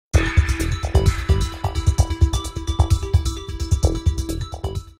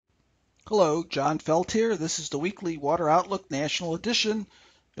Hello, John Feldt here. This is the weekly Water Outlook National Edition,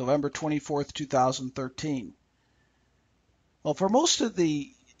 November 24th, 2013. Well, for most of the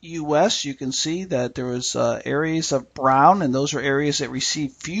U.S., you can see that there was areas of brown, and those are areas that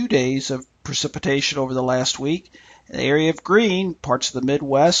received few days of precipitation over the last week. And the area of green, parts of the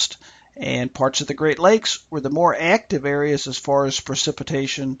Midwest and parts of the Great Lakes, were the more active areas as far as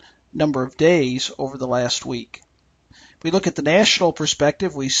precipitation number of days over the last week. If we look at the national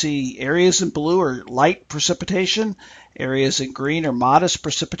perspective, we see areas in blue are light precipitation, areas in green are modest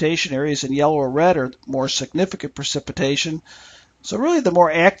precipitation, areas in yellow or red are more significant precipitation. So really the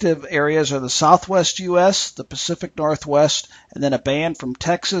more active areas are the southwest U.S., the Pacific Northwest, and then a band from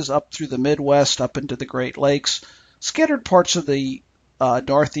Texas up through the Midwest up into the Great Lakes, scattered parts of the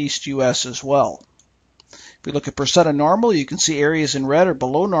northeast U.S. as well. If we look at percent of normal, you can see areas in red are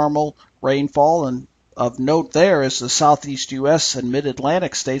below normal rainfall, and of note there is the southeast U.S. and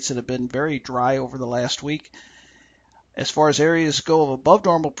mid-Atlantic states that have been very dry over the last week. As far as areas go of above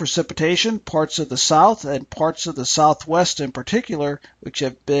normal precipitation, parts of the south and parts of the southwest in particular, which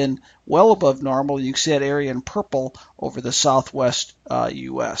have been well above normal, you can see that area in purple over the southwest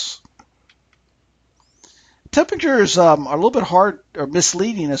U.S. Temperatures are a little bit hard or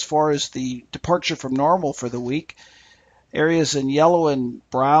misleading as far as the departure from normal for the week. Areas in yellow and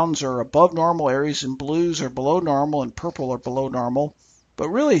browns are above normal, areas in blues are below normal, and purple are below normal. But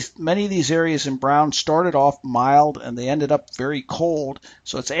really, many of these areas in brown started off mild and they ended up very cold.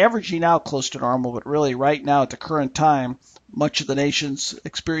 So it's averaging out close to normal, but really right now at the current time, much of the nation's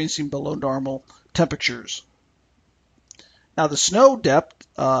experiencing below normal temperatures. Now the snow depth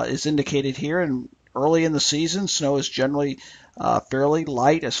is indicated here, and early in the season, snow is generally fairly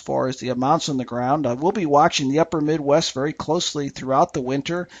light as far as the amounts on the ground. We'll be watching the upper Midwest very closely throughout the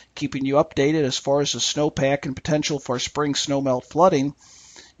winter, keeping you updated as far as the snowpack and potential for spring snowmelt flooding.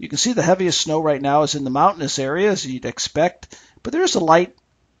 You can see the heaviest snow right now is in the mountainous areas, you'd expect, but there's a light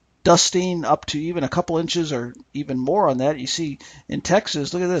dusting up to even a couple inches or even more on that. You see in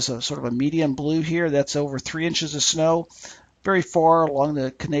Texas, look at this, a sort of a medium blue here, that's over 3 inches of snow. Very far along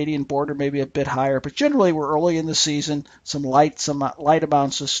the Canadian border, maybe a bit higher, but generally we're early in the season, some light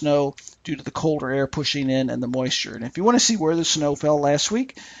amounts of snow due to the colder air pushing in and the moisture. And if you want to see where the snow fell last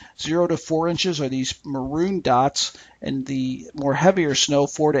week, 0 to 4 inches are these maroon dots, and the more heavier snow,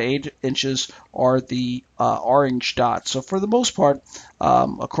 4 to 8 inches, are the orange dots. So for the most part,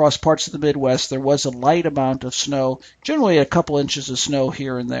 across parts of the Midwest, there was a light amount of snow, generally a couple inches of snow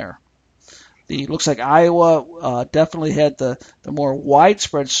here and there. Looks like Iowa definitely had the more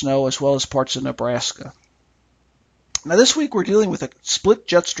widespread snow, as well as parts of Nebraska. Now this week we're dealing with a split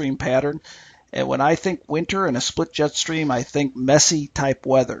jet stream pattern, and when I think winter and a split jet stream, I think messy type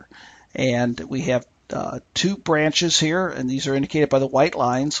weather. And we have two branches here, and these are indicated by the white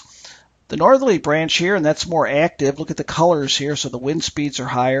lines. The northerly branch here, and that's more active. Look at the colors here, so the wind speeds are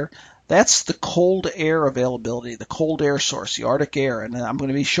higher. That's the cold air availability, the cold air source, the Arctic air. And I'm going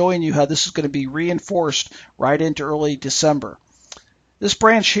to be showing you how this is going to be reinforced right into early December. This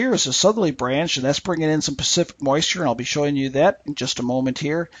branch here is a southerly branch, and that's bringing in some Pacific moisture, and I'll be showing you that in just a moment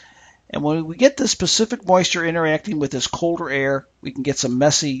here. And when we get this Pacific moisture interacting with this colder air, we can get some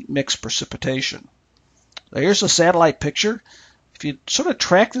messy mixed precipitation. Now here's a satellite picture. If you sort of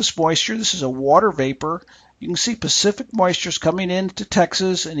track this moisture, this is a water vapor. You can see Pacific moistures coming into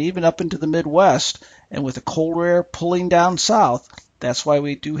Texas and even up into the Midwest, and with the colder air pulling down south, that's why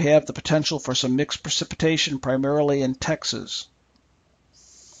we do have the potential for some mixed precipitation, primarily in Texas.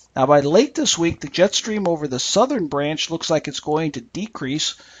 Now by late this week, the jet stream over the southern branch looks like it's going to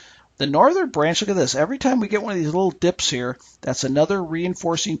decrease. The northern branch, look at this, every time we get one of these little dips here, that's another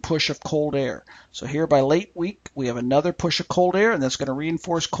reinforcing push of cold air. So here by late week, we have another push of cold air, and that's going to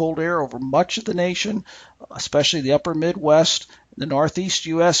reinforce cold air over much of the nation, especially the upper Midwest, the northeast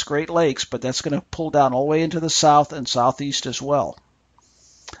U.S., Great Lakes, but that's going to pull down all the way into the south and southeast as well.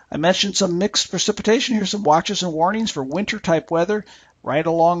 I mentioned some mixed precipitation. Here's some watches and warnings for winter-type weather, right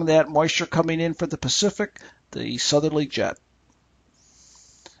along that moisture coming in from the Pacific, the southerly jet.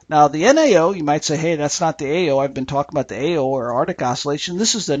 Now the NAO, you might say, hey, that's not the AO. I've been talking about the AO, or Arctic Oscillation.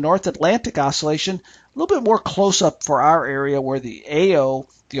 This is the North Atlantic Oscillation, a little bit more close-up for our area, where the AO,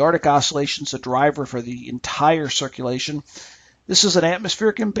 the Arctic Oscillation, is the driver for the entire circulation. This is an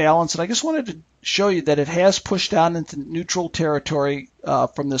atmospheric imbalance, and I just wanted to show you that it has pushed down into neutral territory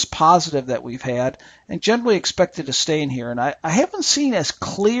from this positive that we've had, and generally expected to stay in here. And I haven't seen as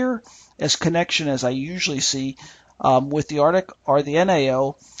clear as connection as I usually see with the Arctic or the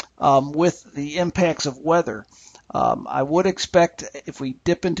NAO with the impacts of weather. I would expect, if we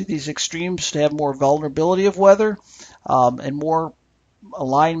dip into these extremes, to have more vulnerability of weather and more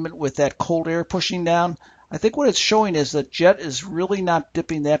alignment with that cold air pushing down, I think what it's showing is that jet is really not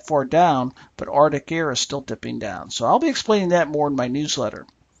dipping that far down, but Arctic air is still dipping down. So I'll be explaining that more in my newsletter.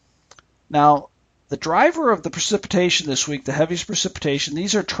 Now, the driver of the precipitation this week, the heaviest precipitation,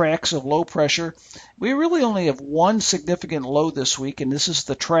 these are tracks of low pressure. We really only have one significant low this week, and this is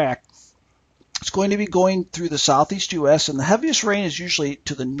the track. It's going to be going through the southeast U.S., and the heaviest rain is usually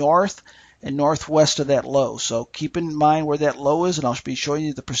to the north and northwest of that low. So keep in mind where that low is, and I'll be showing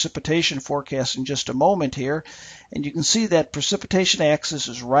you the precipitation forecast in just a moment here. And you can see that precipitation axis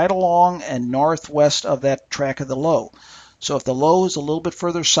is right along and northwest of that track of the low. So if the low is a little bit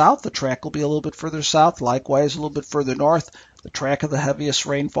further south, the track will be a little bit further south. Likewise, a little bit further north, the track of the heaviest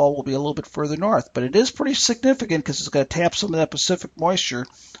rainfall will be a little bit further north. But it is pretty significant because it's going to tap some of that Pacific moisture.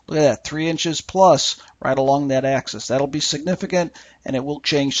 Look at that, 3 inches plus right along that axis. That'll be significant, and it will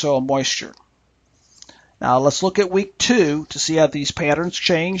change soil moisture. Now let's look at week 2 to see how these patterns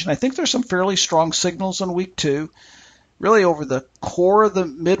change. And I think there's some fairly strong signals in week 2. Really over the core of the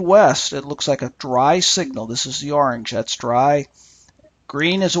Midwest, it looks like a dry signal. This is the orange, that's dry.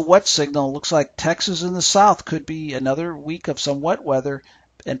 Green is a wet signal. It looks like Texas in the south could be another week of some wet weather,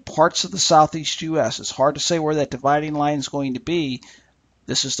 and parts of the southeast U.S. It's hard to say where that dividing line is going to be.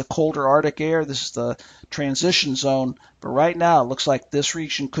 This is the colder Arctic air. This is the transition zone. But right now, it looks like this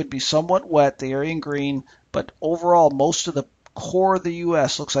region could be somewhat wet, the area in green. But overall, most of the core of the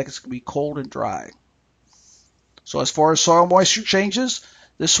U.S. looks like it's going to be cold and dry. So as far as soil moisture changes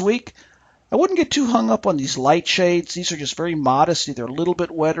this week, I wouldn't get too hung up on these light shades. These are just very modest, either a little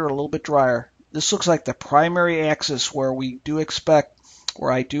bit wetter or a little bit drier. This looks like the primary axis where I do expect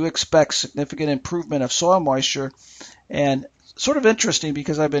significant improvement of soil moisture. And sort of interesting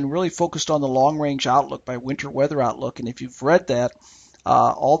because I've been really focused on the long-range outlook by Winter Weather Outlook. And if you've read that,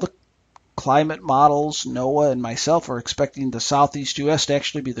 all the climate models, NOAA and myself, are expecting the southeast U.S. to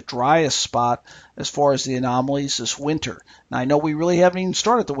actually be the driest spot as far as the anomalies this winter. Now, I know we really haven't even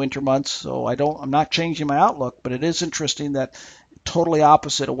started the winter months, so I'm not changing my outlook, but it is interesting that totally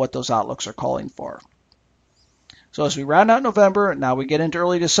opposite of what those outlooks are calling for. So as we round out November, and now we get into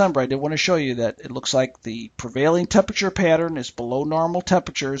early December, I did want to show you that it looks like the prevailing temperature pattern is below normal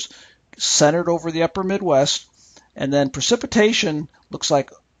temperatures centered over the upper Midwest, and then precipitation looks like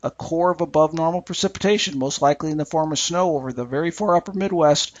a core of above normal precipitation, most likely in the form of snow over the very far upper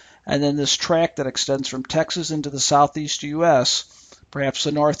Midwest, and then this track that extends from Texas into the southeast U.S., perhaps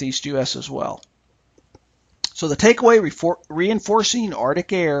the northeast U.S. as well. So the takeaway, reinforcing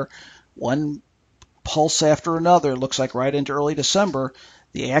Arctic air, one pulse after another, looks like right into early December.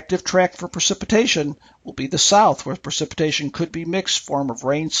 The active track for precipitation will be the south, where precipitation could be mixed form of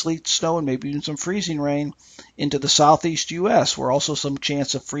rain, sleet, snow, and maybe even some freezing rain, into the southeast U.S., where also some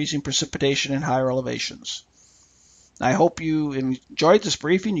chance of freezing precipitation in higher elevations. I hope you enjoyed this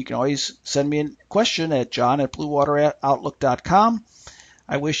briefing. You can always send me a question at john@bluewateroutlook.com.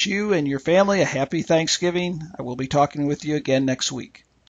 I wish you and your family a happy Thanksgiving. I will be talking with you again next week.